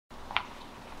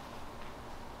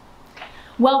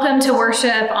Welcome to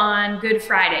worship on Good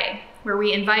Friday, where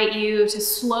we invite you to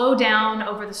slow down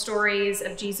over the stories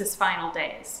of Jesus' final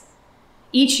days.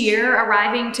 Each year,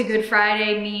 arriving to Good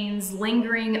Friday means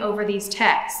lingering over these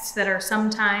texts that are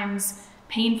sometimes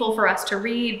painful for us to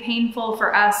read, painful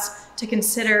for us to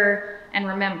consider and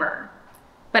remember.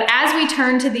 But as we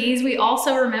turn to these, we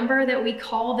also remember that we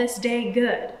call this day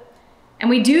good. And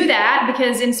we do that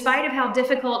because in spite of how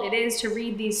difficult it is to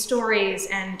read these stories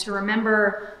and to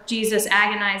remember Jesus'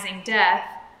 agonizing death,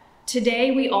 today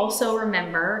we also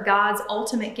remember God's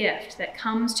ultimate gift that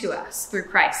comes to us through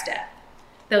Christ's death.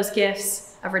 Those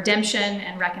gifts of redemption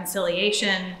and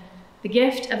reconciliation, the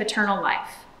gift of eternal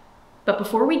life. But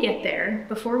before we get there,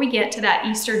 before we get to that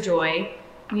Easter joy,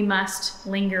 we must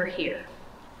linger here.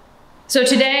 So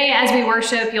today, as we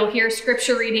worship, you'll hear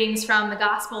scripture readings from the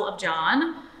Gospel of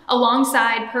John,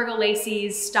 alongside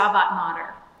Pergolesi's Stabat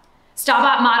Mater.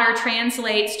 Stabat Mater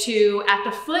translates to "at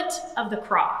the foot of the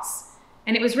cross,"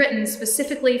 and it was written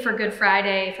specifically for Good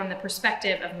Friday from the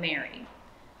perspective of Mary.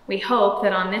 We hope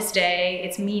that on this day,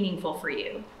 it's meaningful for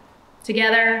you.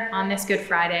 Together, on this Good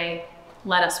Friday,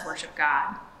 let us worship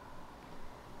God.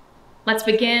 Let's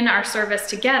begin our service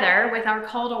together with our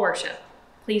call to worship.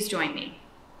 Please join me.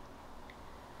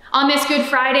 On this Good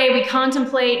Friday, we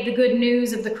contemplate the good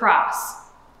news of the cross.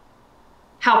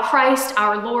 How Christ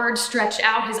our Lord stretched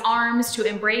out his arms to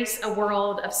embrace a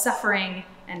world of suffering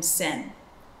and sin.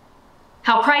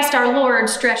 How Christ our Lord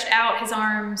stretched out his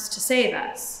arms to save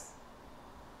us.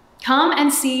 Come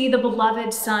and see the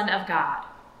beloved Son of God.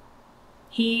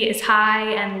 He is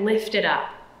high and lifted up.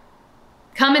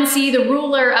 Come and see the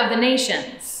ruler of the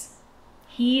nations.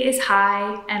 He is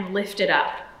high and lifted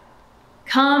up.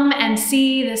 Come and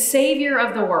see the Savior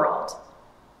of the world.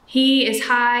 He is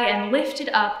high and lifted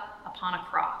up on a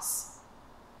cross.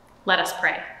 Let us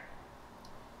pray.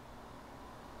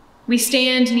 We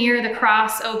stand near the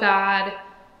cross, O God,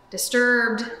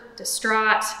 disturbed,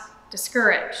 distraught,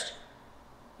 discouraged.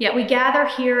 Yet we gather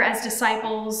here as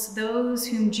disciples, those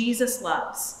whom Jesus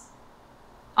loves.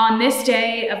 On this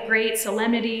day of great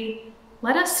solemnity,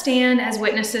 let us stand as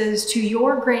witnesses to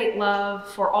your great love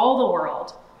for all the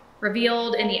world,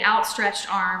 revealed in the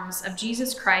outstretched arms of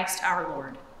Jesus Christ our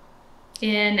Lord.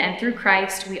 In and through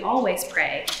Christ, we always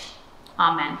pray.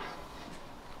 Amen.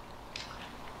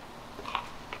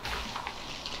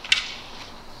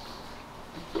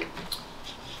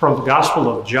 From the Gospel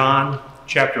of John,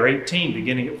 chapter 18,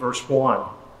 beginning at verse 1.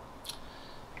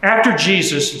 After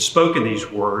Jesus had spoken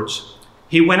these words,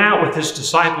 he went out with his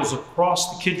disciples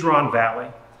across the Kidron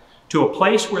Valley to a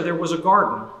place where there was a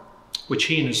garden, which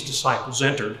he and his disciples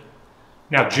entered.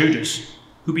 Now Judas,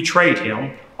 who betrayed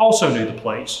him, also knew the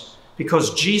place,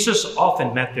 because Jesus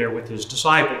often met there with his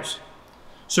disciples.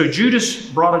 So Judas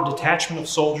brought a detachment of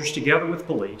soldiers together with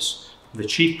police, the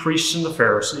chief priests and the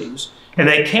Pharisees, and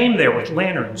they came there with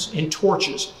lanterns and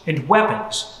torches and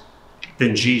weapons.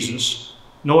 Then Jesus,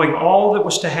 knowing all that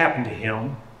was to happen to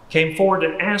him, came forward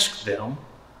and asked them,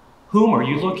 "Whom are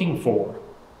you looking for?"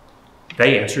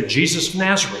 They answered, "Jesus of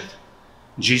Nazareth."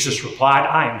 Jesus replied,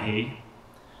 "I am he."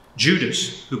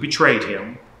 Judas, who betrayed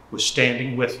him, was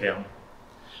standing with them.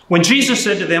 When Jesus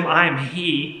said to them, "I am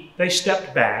he," they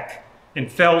stepped back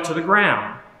and fell to the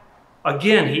ground.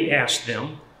 Again he asked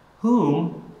them,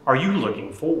 "Whom are you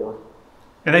looking for?"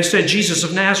 And they said, "Jesus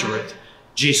of Nazareth."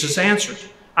 Jesus answered,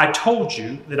 "I told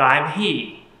you that I am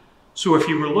he. So if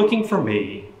you were looking for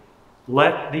me,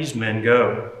 let these men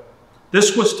go."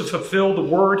 This was to fulfill the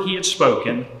word he had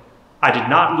spoken, "I did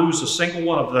not lose a single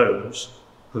one of those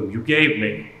whom you gave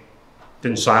me."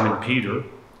 Then Simon Peter,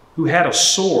 who had a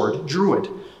sword, drew it,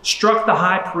 struck the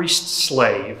high priest's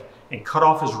slave, and cut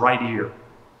off his right ear.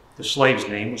 The slave's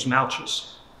name was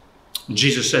Malchus. And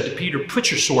Jesus said to Peter, "Put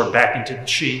your sword back into the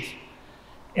sheath.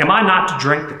 Am I not to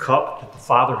drink the cup that the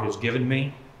Father has given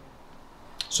me?"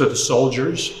 So the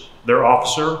soldiers, their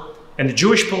officer, and the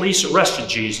Jewish police arrested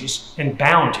Jesus and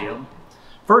bound him.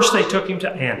 First they took him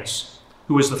to Annas,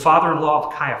 who was the father-in-law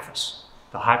of Caiaphas,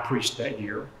 the high priest that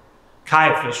year.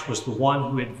 Caiaphas was the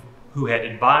one who had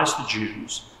advised the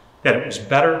Jews that it was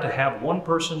better to have one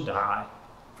person die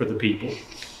for the people.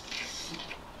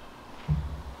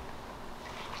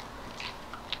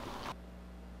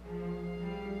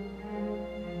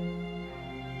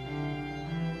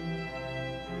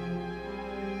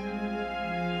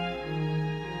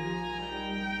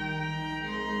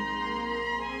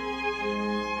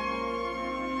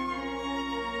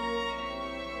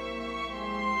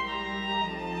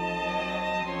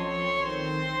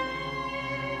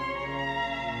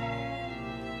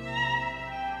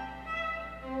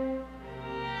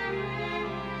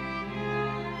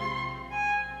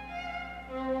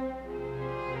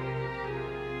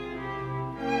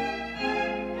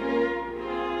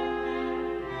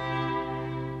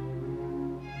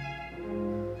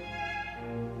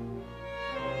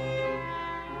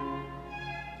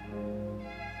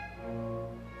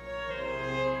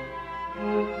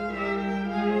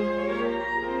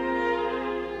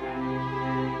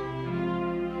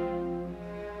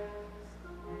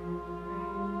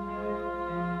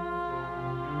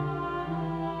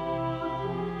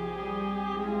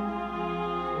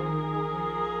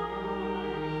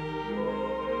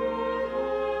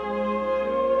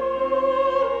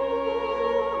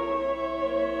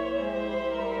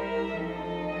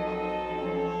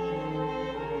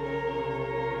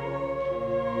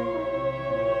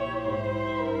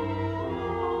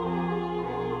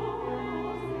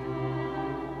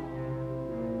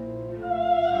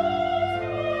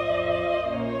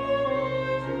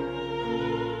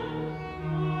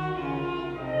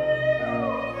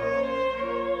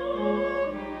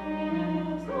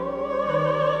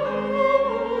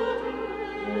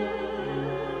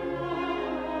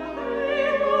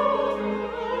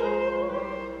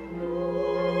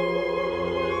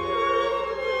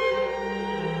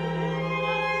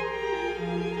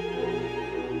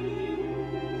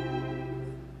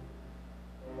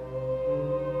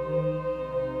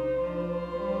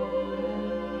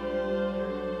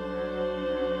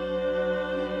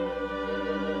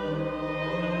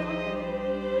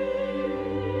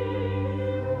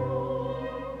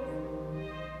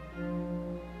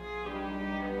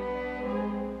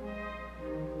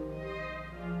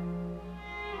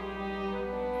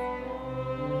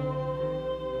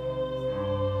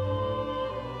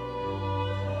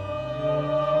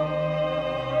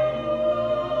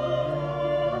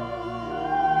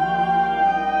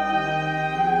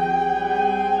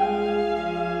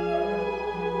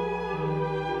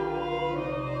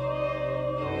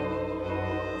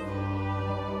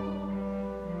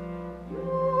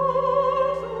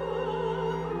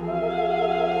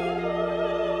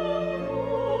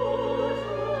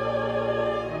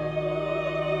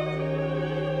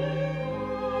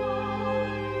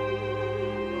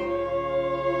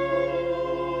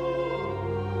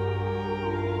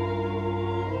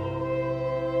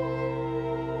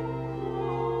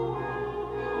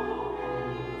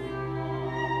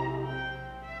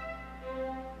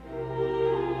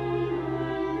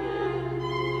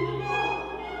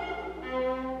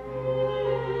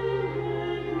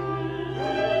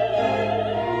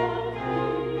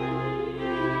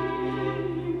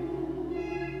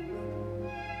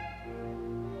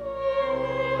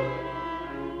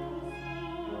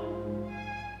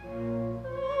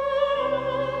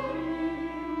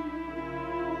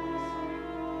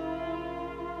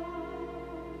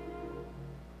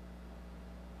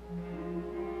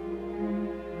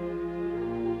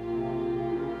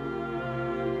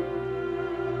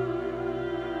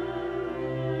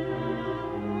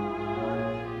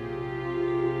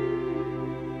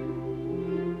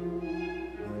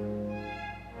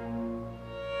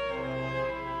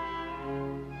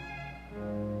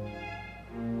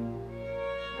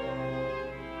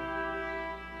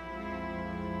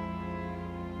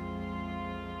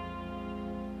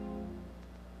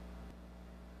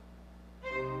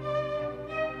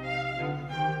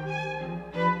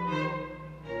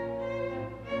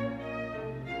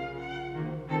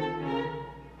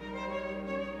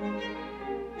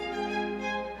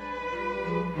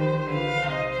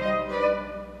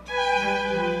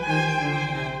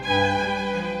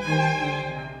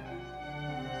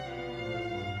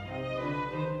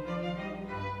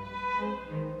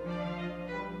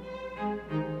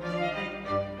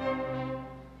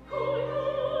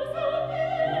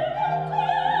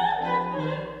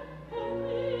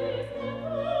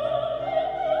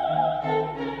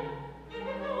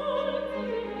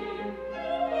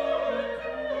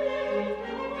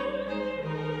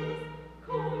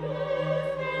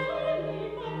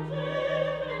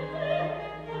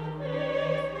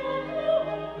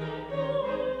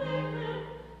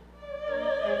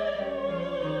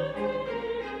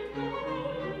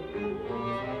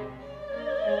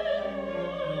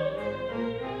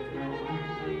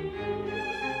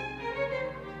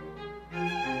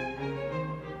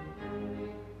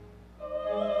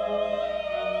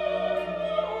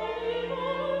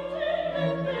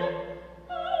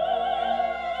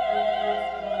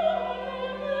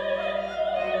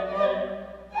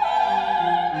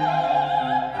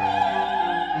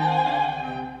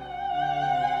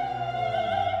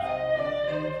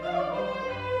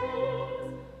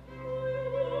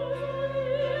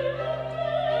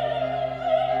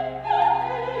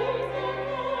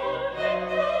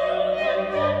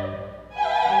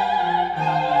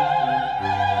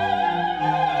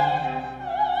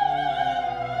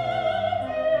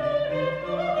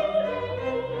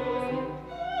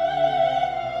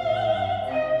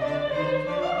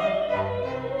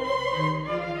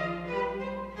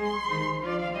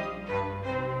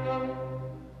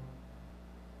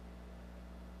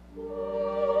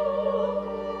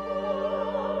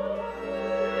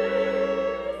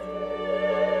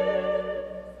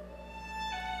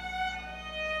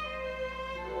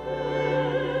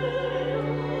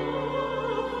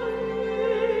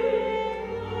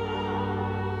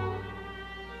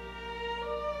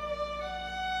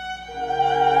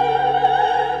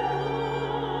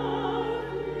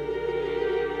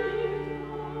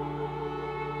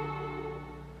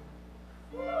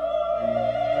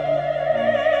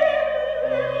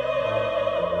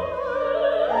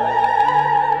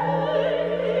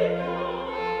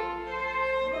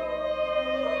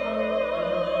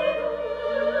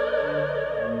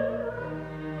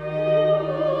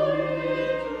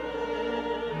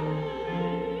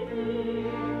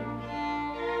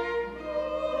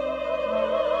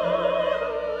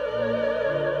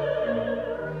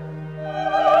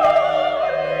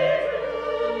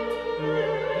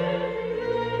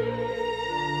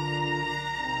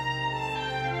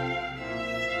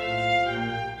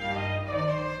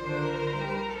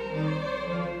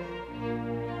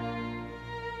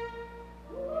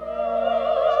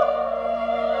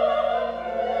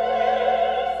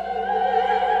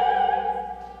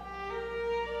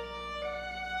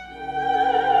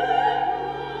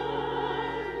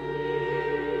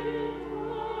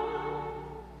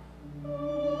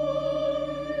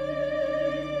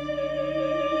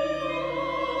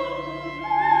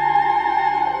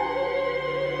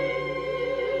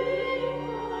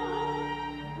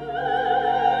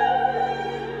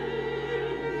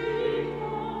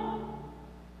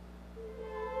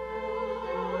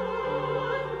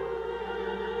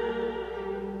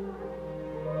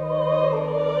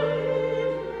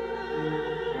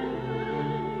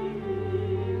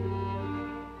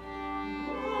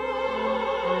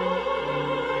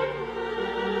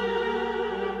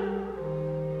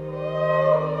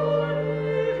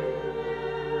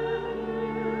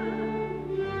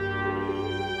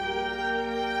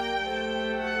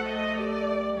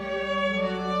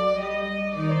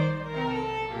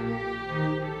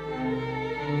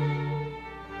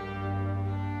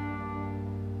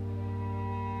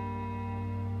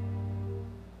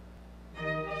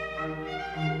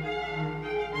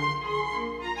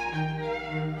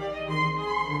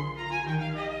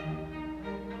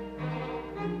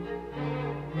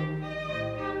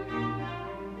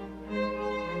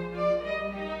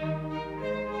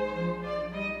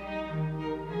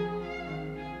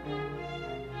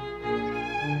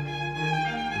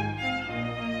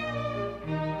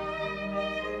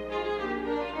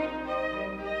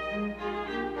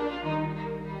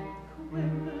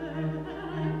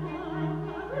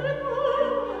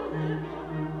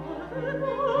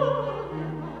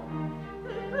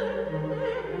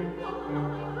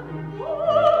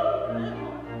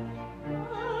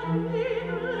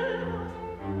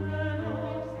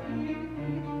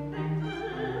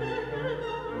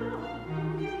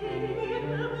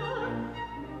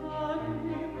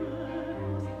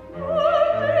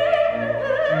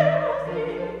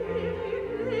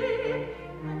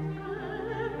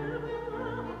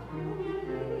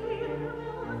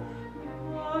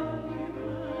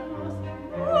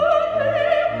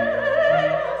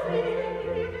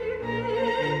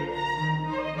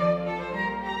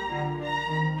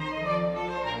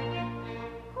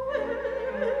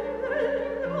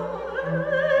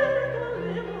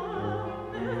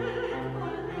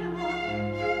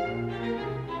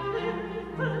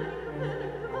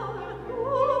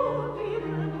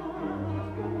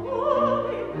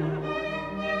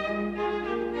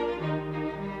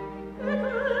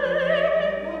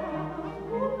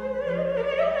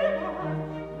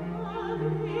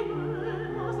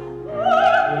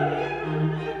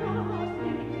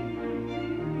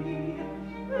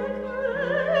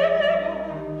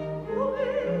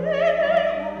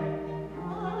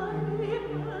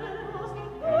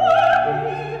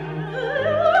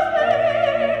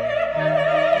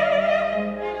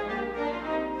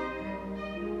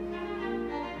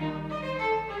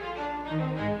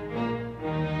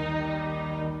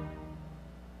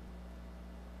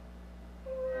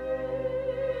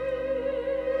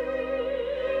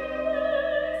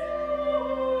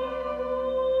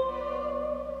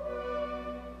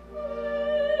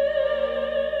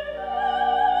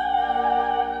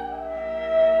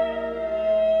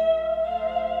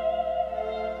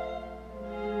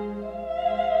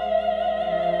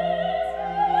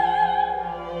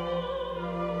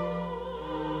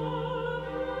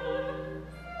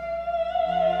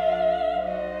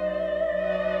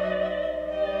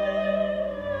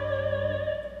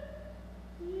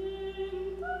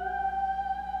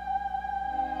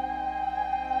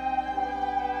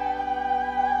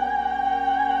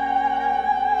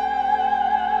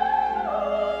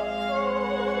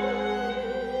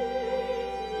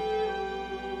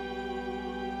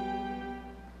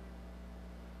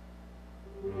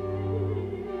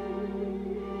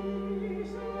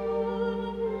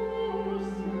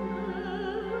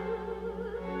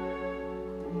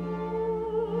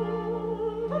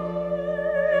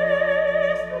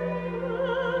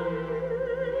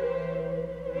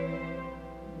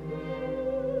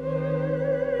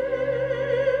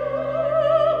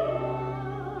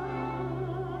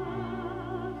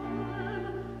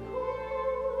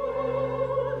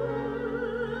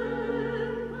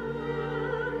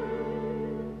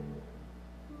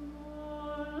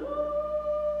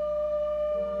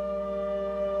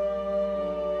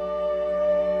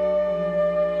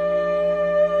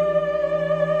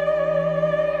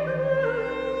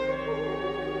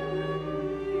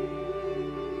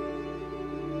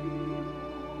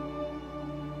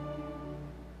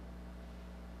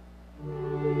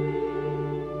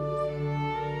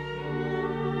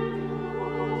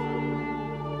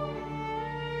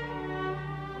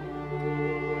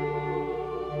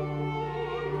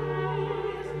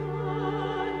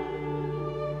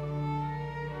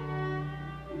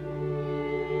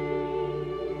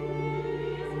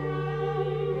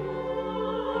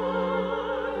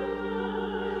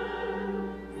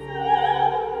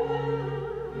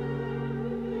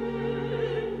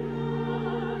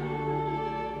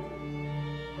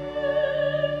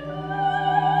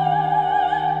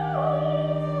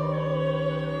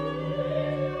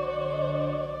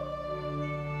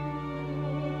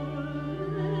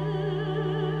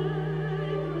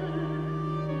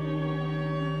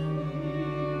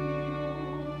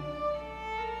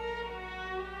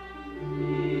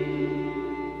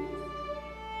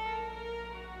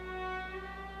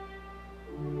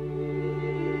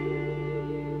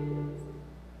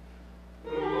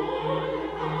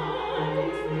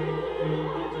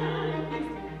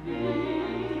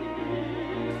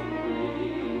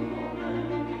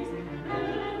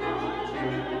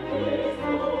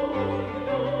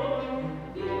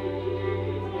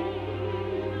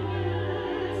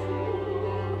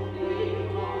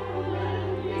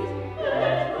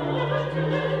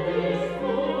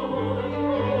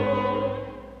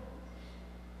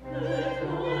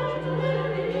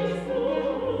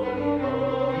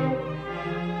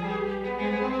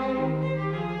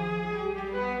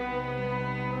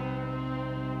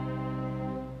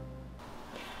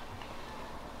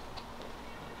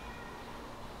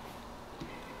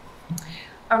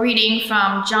 A reading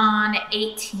from John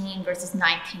 18, verses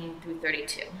 19 through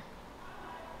 32.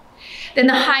 Then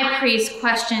the high priest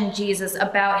questioned Jesus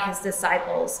about his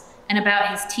disciples and about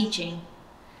his teaching.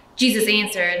 Jesus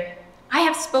answered, I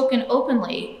have spoken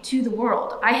openly to the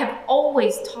world. I have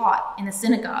always taught in the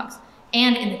synagogues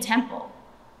and in the temple,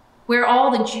 where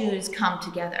all the Jews come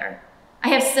together. I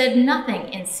have said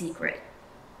nothing in secret.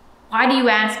 Why do you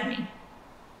ask me?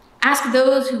 Ask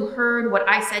those who heard what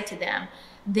I said to them.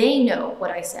 They know what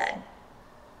I said.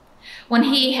 When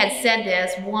he had said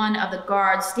this, one of the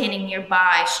guards standing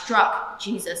nearby struck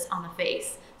Jesus on the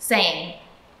face, saying,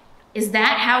 Is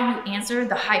that how you answer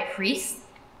the high priest?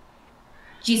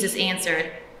 Jesus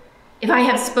answered, If I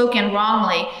have spoken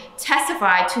wrongly,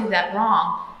 testify to that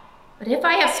wrong. But if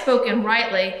I have spoken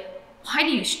rightly, why do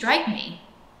you strike me?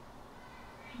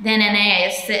 Then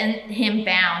Ananias sent him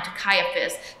bound to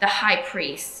Caiaphas, the high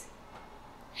priest.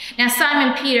 Now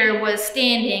Simon Peter was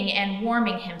standing and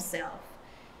warming himself.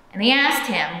 And they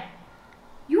asked him,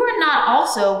 You are not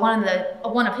also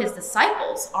one of his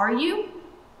disciples, are you?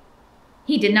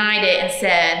 He denied it and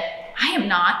said, I am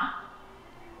not.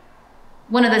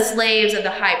 One of the slaves of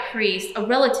the high priest, a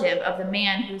relative of the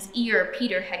man whose ear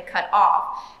Peter had cut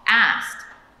off, asked,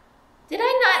 Did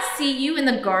I not see you in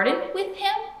the garden with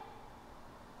him?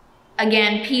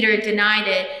 Again, Peter denied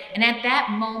it, and at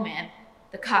that moment,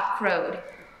 the cock crowed.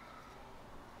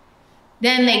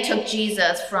 Then they took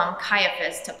Jesus from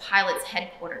Caiaphas to Pilate's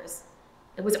headquarters.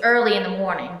 It was early in the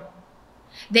morning.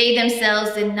 They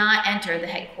themselves did not enter the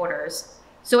headquarters,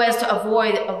 so as to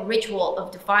avoid a ritual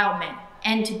of defilement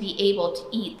and to be able to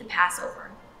eat the Passover.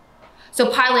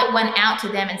 So Pilate went out to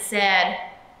them and said,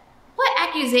 What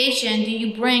accusation do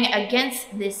you bring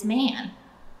against this man?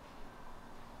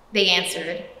 They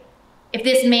answered, If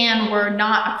this man were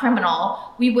not a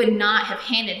criminal, we would not have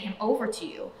handed him over to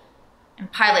you.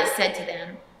 And Pilate said to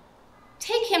them,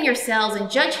 Take him yourselves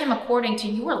and judge him according to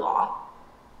your law.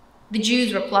 The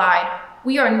Jews replied,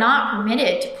 We are not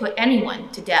permitted to put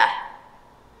anyone to death.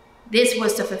 This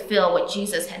was to fulfill what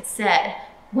Jesus had said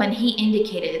when he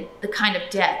indicated the kind of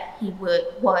death he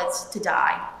was to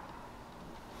die.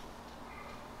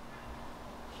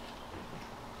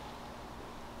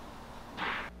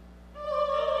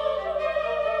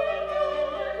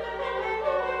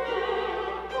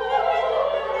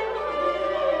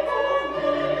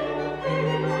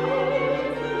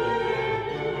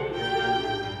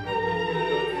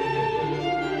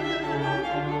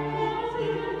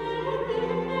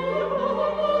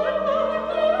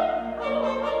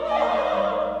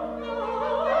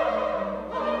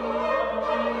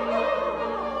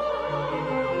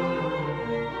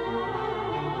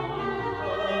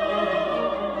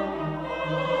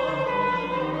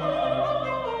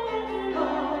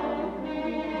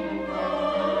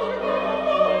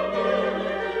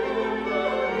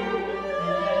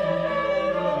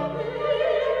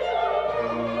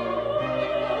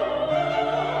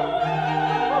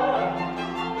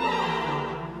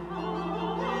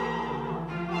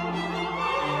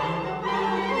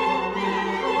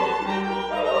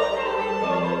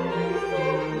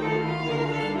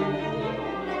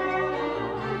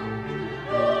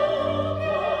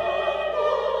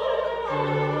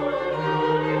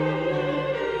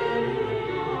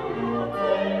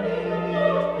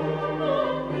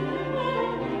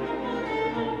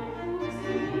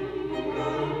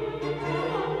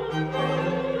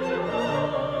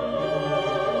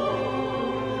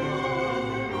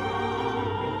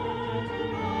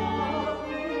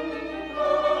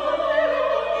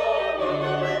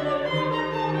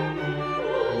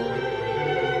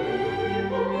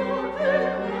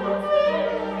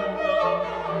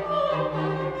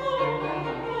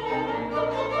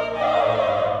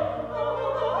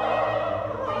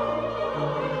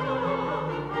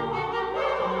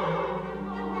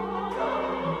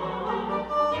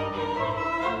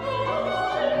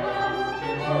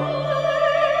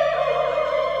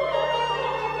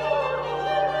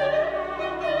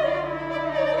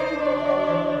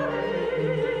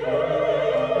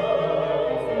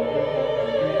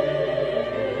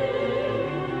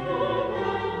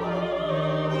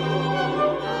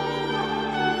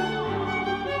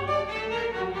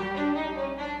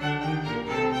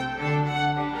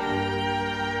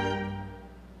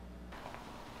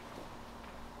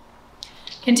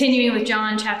 Continuing with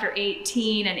John chapter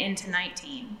 18 and into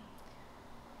 19.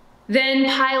 Then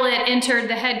Pilate entered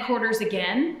the headquarters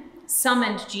again,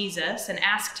 summoned Jesus, and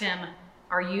asked him,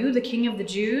 "Are you the king of the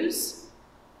Jews?"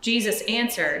 Jesus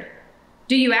answered,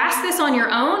 "Do you ask this on your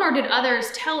own, or did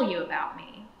others tell you about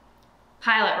me?"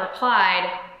 Pilate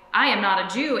replied, "I am not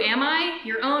a Jew, am I?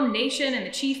 Your own nation and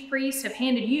the chief priests have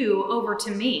handed you over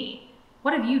to me.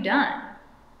 What have you done?"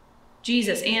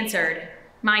 Jesus answered,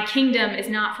 "My kingdom is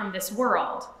not from this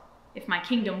world. If my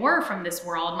kingdom were from this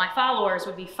world, my followers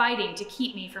would be fighting to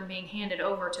keep me from being handed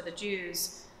over to the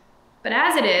Jews. But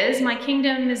as it is, my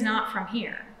kingdom is not from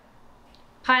here."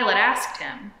 Pilate asked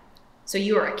him, "So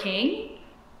you are a king?"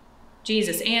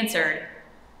 Jesus answered,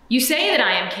 "You say that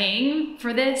I am king.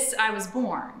 For this I was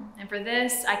born, and for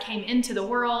this I came into the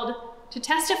world, to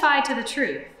testify to the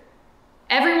truth.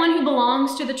 Everyone who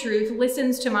belongs to the truth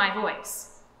listens to my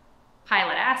voice."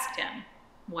 Pilate asked him,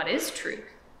 "What is truth?"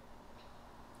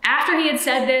 After he had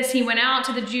said this, he went out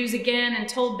to the Jews again and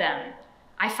told them,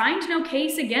 "I find no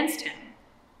case against him.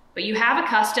 But you have a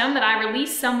custom that I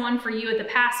release someone for you at the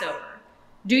Passover.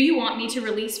 Do you want me to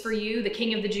release for you the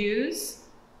King of the Jews?"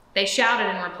 They shouted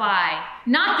in reply,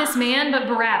 "Not this man, but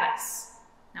Barabbas."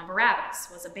 Now Barabbas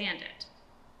was a bandit.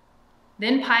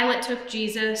 Then Pilate took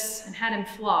Jesus and had him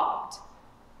flogged.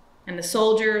 And the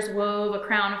soldiers wove a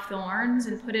crown of thorns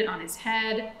and put it on his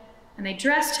head, and they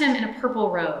dressed him in a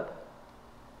purple robe.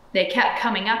 They kept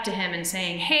coming up to him and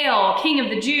saying, "Hail, King of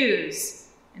the Jews!"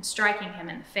 and striking him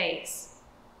in the face.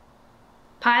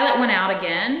 Pilate went out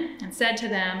again and said to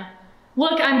them,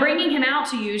 "Look, I'm bringing him out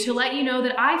to you to let you know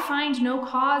that I find no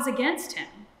cause against him."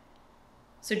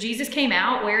 So Jesus came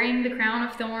out wearing the crown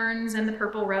of thorns and the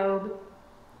purple robe.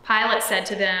 Pilate said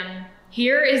to them,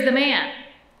 "Here is the man."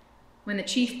 When the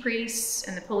chief priests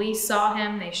and the police saw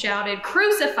him, they shouted,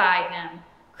 "Crucify him!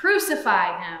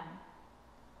 Crucify him!"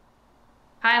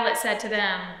 Pilate said to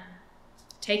them,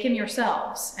 "Take him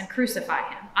yourselves and crucify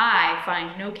him. I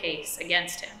find no case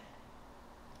against him."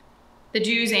 The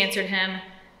Jews answered him,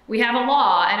 "We have a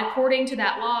law, and according to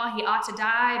that law, he ought to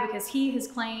die because he has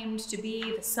claimed to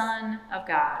be the Son of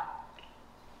God."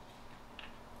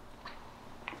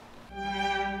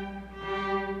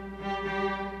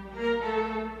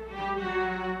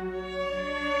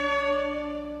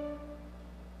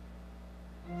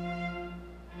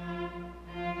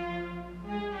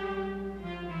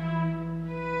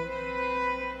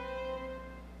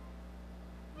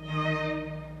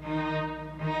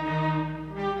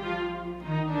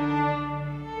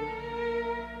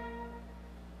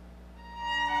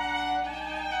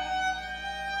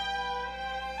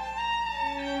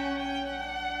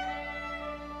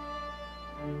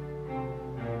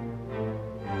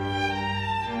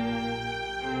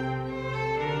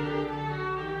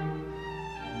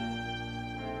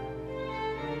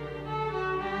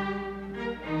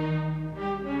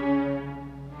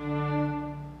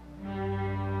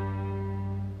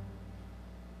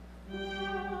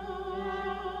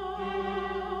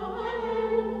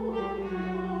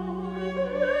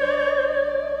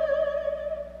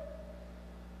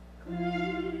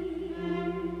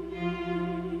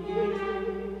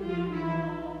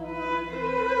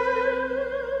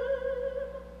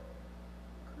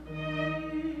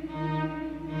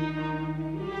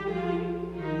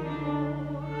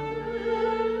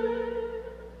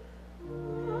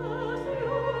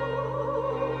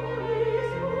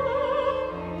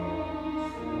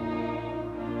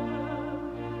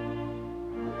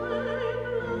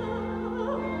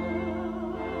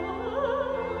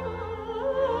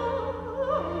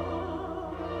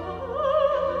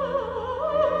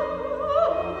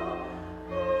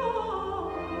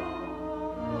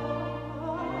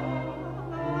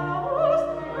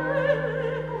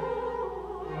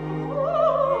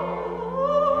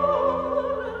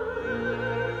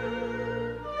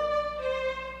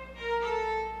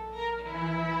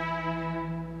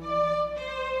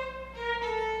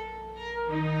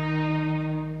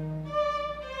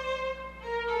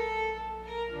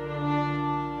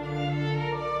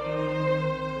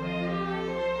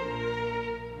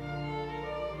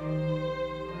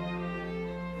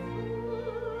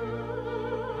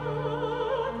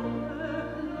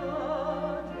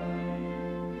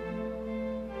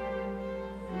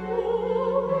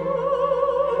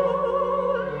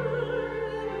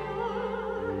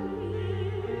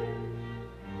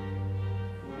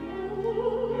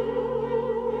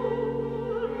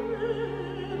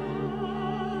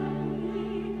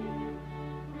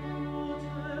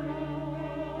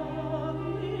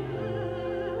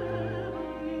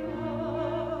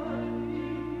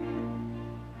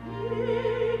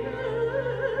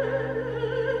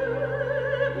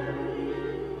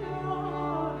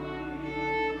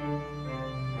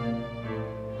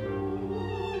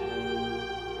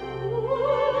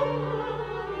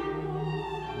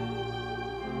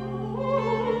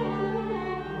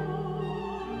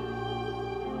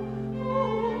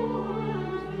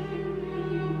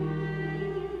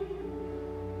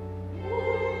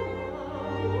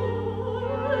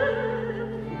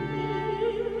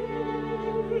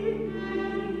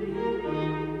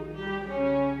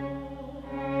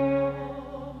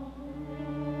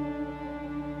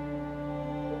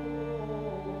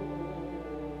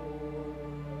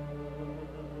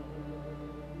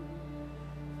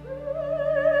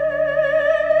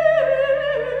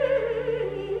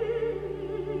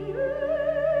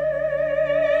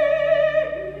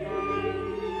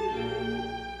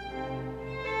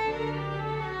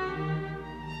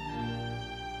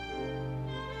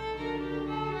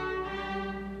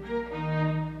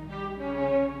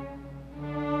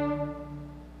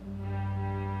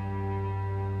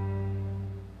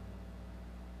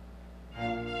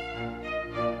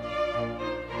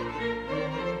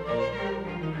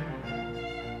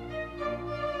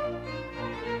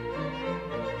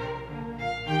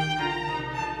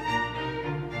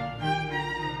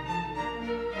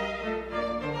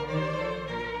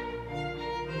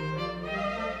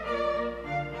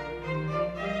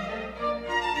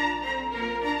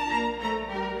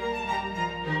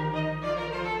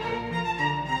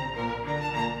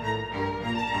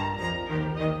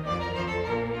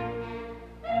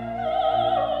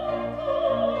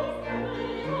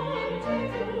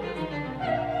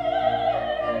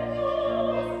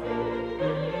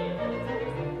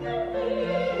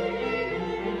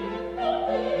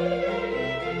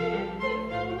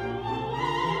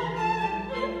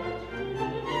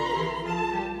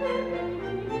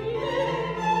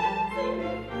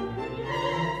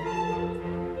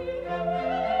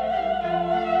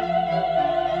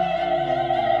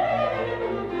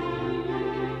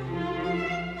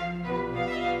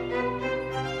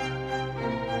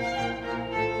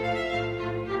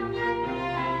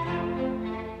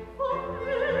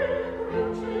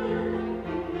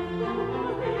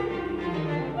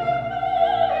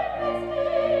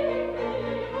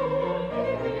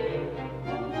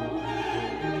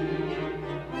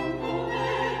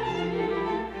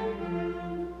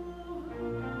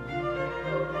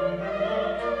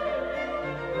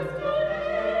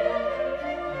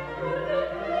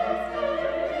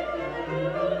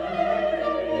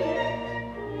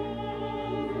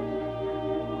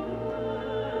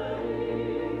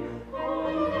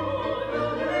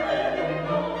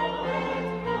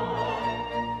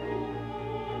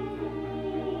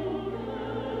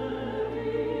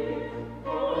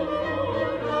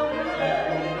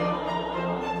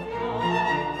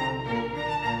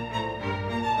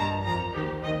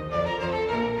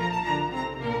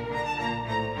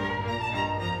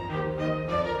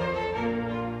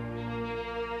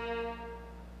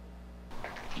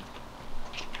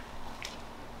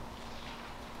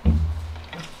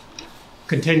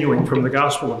 Continuing from the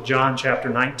Gospel of John, chapter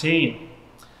 19.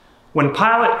 When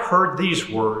Pilate heard these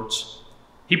words,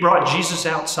 he brought Jesus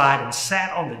outside and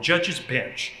sat on the judge's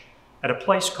bench at a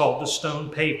place called the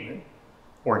Stone Pavement,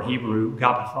 or in Hebrew,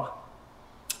 Gabbatha.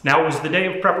 Now it was the day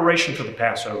of preparation for the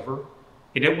Passover,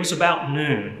 and it was about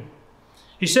noon.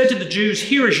 He said to the Jews,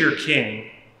 "Here is your king."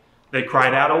 They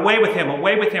cried out, away with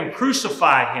him,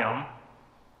 crucify him."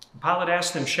 Pilate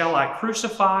asked them, "Shall I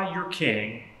crucify your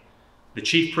king?" The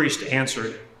chief priest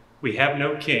answered, "We have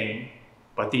no king,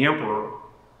 but the emperor."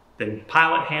 Then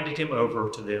Pilate handed him over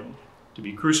to them to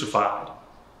be crucified.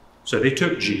 So they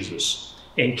took Jesus,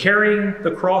 and carrying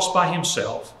the cross by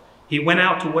himself, he went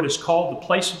out to what is called the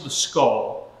place of the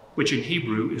skull, which in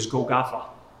Hebrew is Golgotha.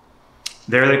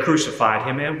 There they crucified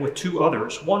him, and with two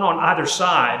others, one on either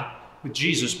side, with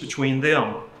Jesus between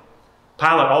them.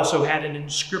 Pilate also had an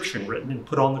inscription written and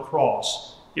put on the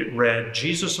cross. It read,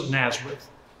 "Jesus of Nazareth,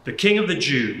 the King of the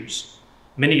Jews."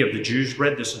 Many of the Jews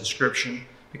read this inscription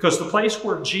because the place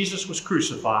where Jesus was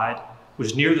crucified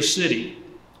was near the city,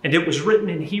 and it was written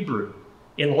in Hebrew,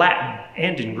 in Latin,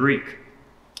 and in Greek.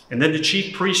 And then the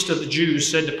chief priest of the Jews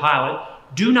said to Pilate,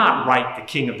 "Do not write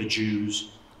the King of the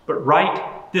Jews, but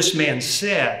write, 'This man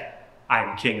said, I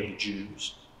am King of the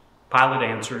Jews.'" Pilate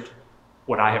answered,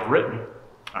 "What I have written,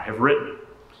 I have written."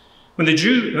 When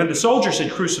the soldiers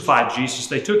had crucified Jesus,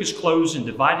 they took his clothes and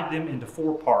divided them into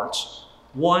 4 parts,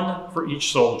 one for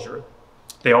each soldier.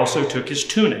 They also took his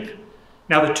tunic.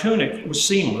 Now the tunic was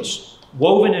seamless,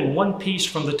 woven in one piece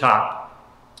from the top.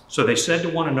 So they said to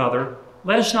one another,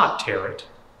 "Let us not tear it,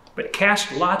 but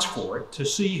cast lots for it to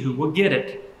see who will get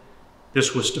it."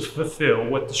 This was to fulfill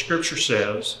what the scripture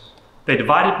says, "They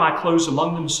divided my clothes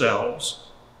among themselves,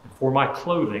 and for my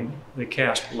clothing they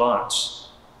cast lots."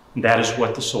 And that is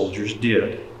what the soldiers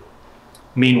did.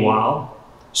 Meanwhile,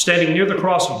 standing near the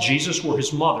cross of Jesus were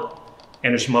his mother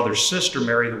and his mother's sister,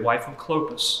 Mary, the wife of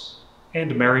Clopas,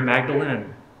 and Mary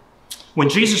Magdalene. When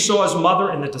Jesus saw his mother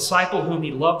and the disciple whom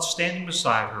he loved standing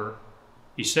beside her,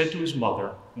 he said to his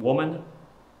mother, "Woman,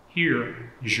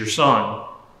 here is your son."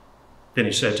 Then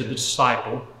he said to the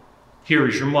disciple, "Here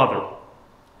is your mother."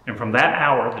 And from that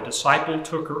hour, the disciple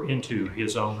took her into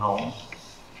his own home.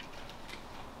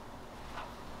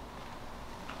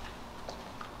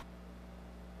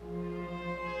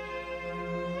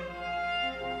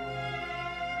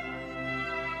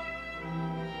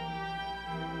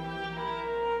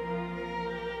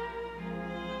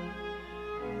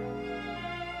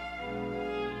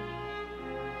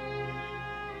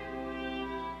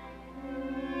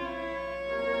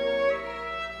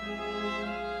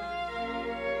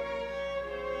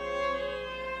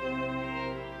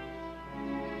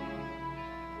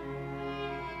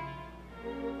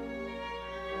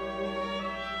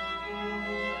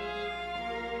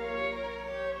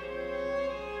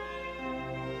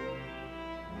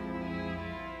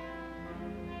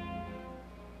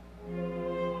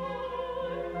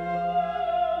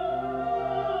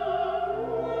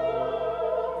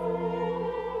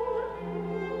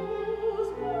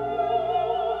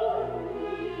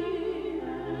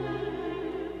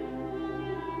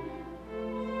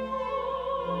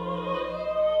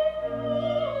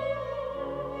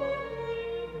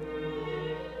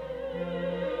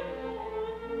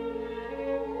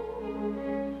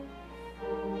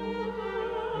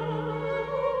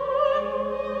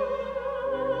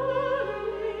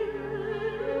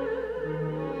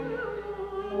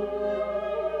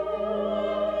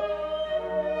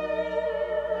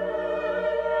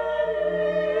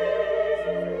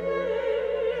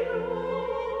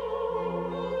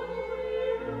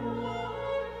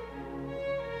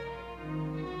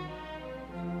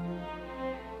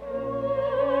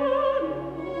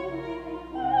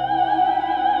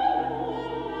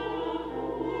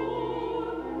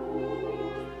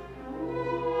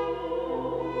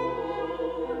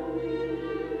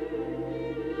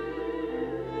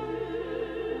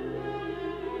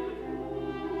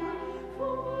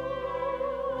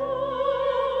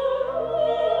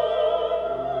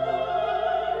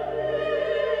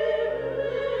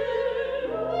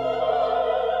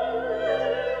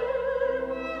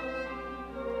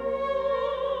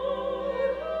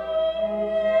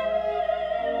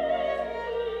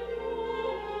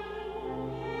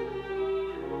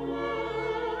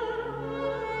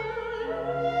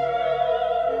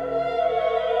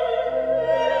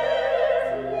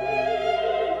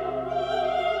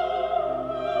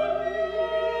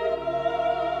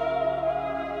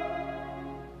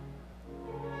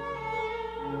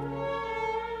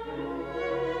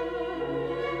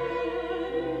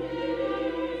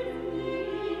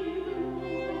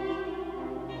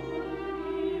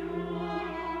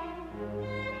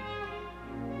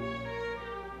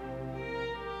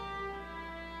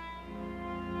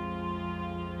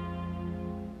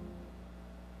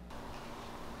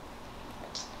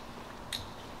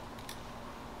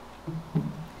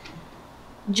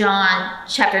 John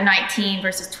chapter 19,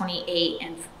 verses 28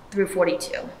 and through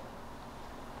 42.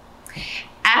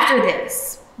 After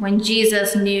this, when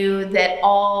Jesus knew that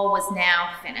all was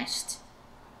now finished,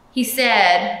 he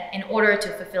said, in order to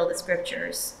fulfill the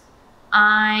scriptures,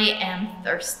 "I am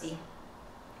thirsty."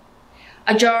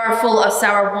 A jar full of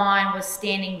sour wine was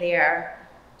standing there,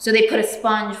 so they put a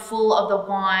sponge full of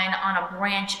the wine on a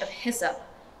branch of hyssop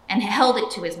and held it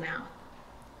to his mouth.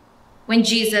 When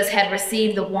Jesus had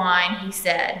received the wine, he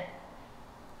said,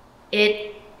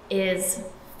 "It is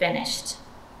finished."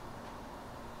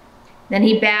 Then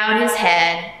he bowed his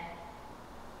head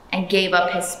and gave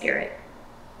up his spirit.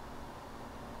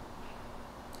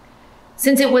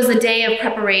 Since it was the day of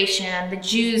preparation, the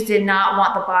Jews did not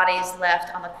want the bodies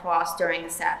left on the cross during the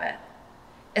Sabbath,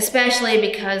 especially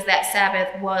because that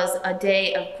Sabbath was a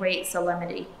day of great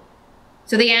solemnity.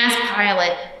 So they asked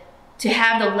Pilate to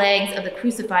have the legs of the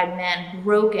crucified men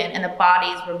broken and the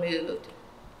bodies removed.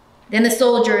 Then the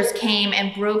soldiers came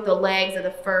and broke the legs of the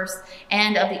first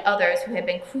and of the others who had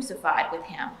been crucified with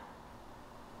him.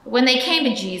 But when they came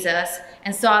to Jesus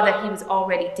and saw that he was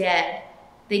already dead,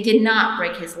 they did not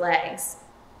break his legs.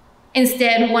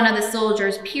 Instead, one of the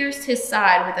soldiers pierced his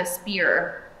side with a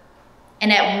spear,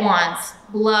 and at once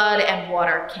blood and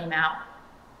water came out.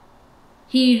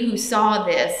 He who saw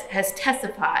this has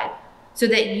testified, so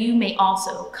that you may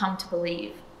also come to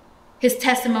believe. His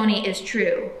testimony is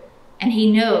true, and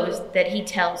he knows that he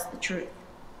tells the truth.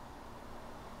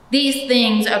 These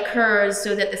things occurred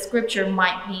so that the scripture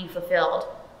might be fulfilled.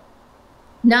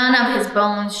 None of his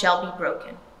bones shall be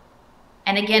broken.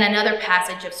 And again, another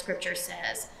passage of scripture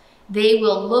says, "They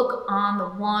will look on the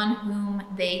one whom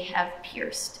they have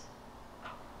pierced."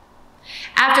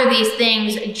 After these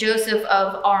things, Joseph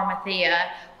of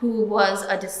Arimathea, who was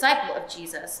a disciple of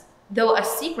Jesus, though a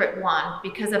secret one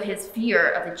because of his fear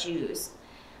of the Jews,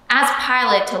 asked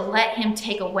Pilate to let him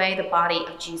take away the body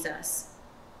of Jesus.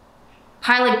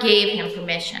 Pilate gave him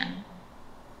permission.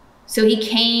 So he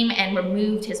came and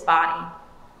removed his body.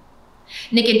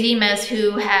 Nicodemus,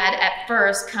 who had at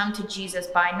first come to Jesus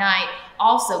by night,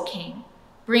 also came,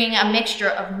 bringing a mixture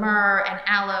of myrrh and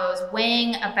aloes,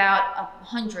 weighing about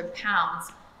 100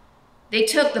 pounds. They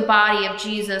took the body of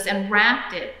Jesus and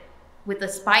wrapped it with the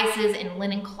spices in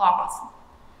linen cloths,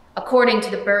 according to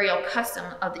the burial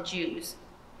custom of the Jews.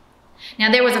 Now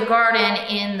there was a garden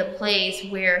in the place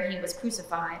where he was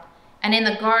crucified, and in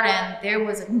the garden there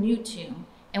was a new tomb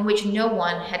in which no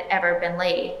one had ever been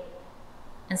laid.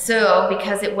 And so,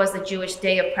 because it was the Jewish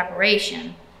day of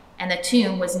preparation and the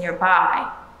tomb was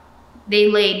nearby, they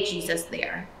laid Jesus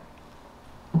there.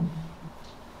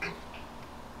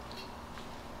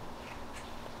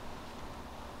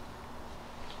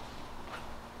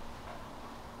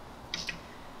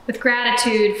 With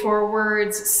gratitude for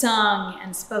words sung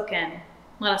and spoken,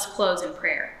 let us close in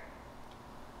prayer.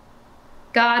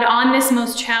 God, on this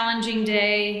most challenging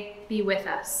day, be with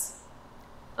us.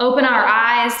 Open our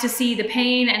eyes to see the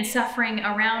pain and suffering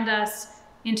around us,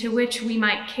 into which we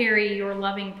might carry your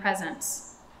loving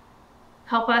presence.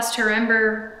 Help us to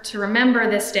remember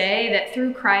this day that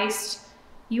through Christ,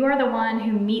 you are the one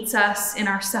who meets us in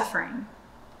our suffering.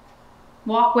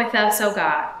 Walk with us, O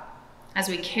God, as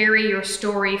we carry your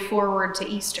story forward to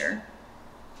Easter.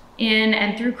 In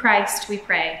and through Christ we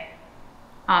pray.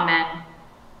 Amen.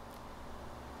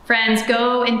 Friends,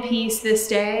 go in peace this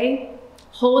day,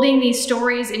 holding these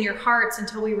stories in your hearts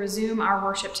until we resume our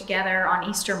worship together on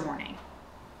Easter morning.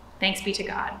 Thanks be to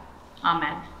God.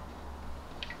 Amen.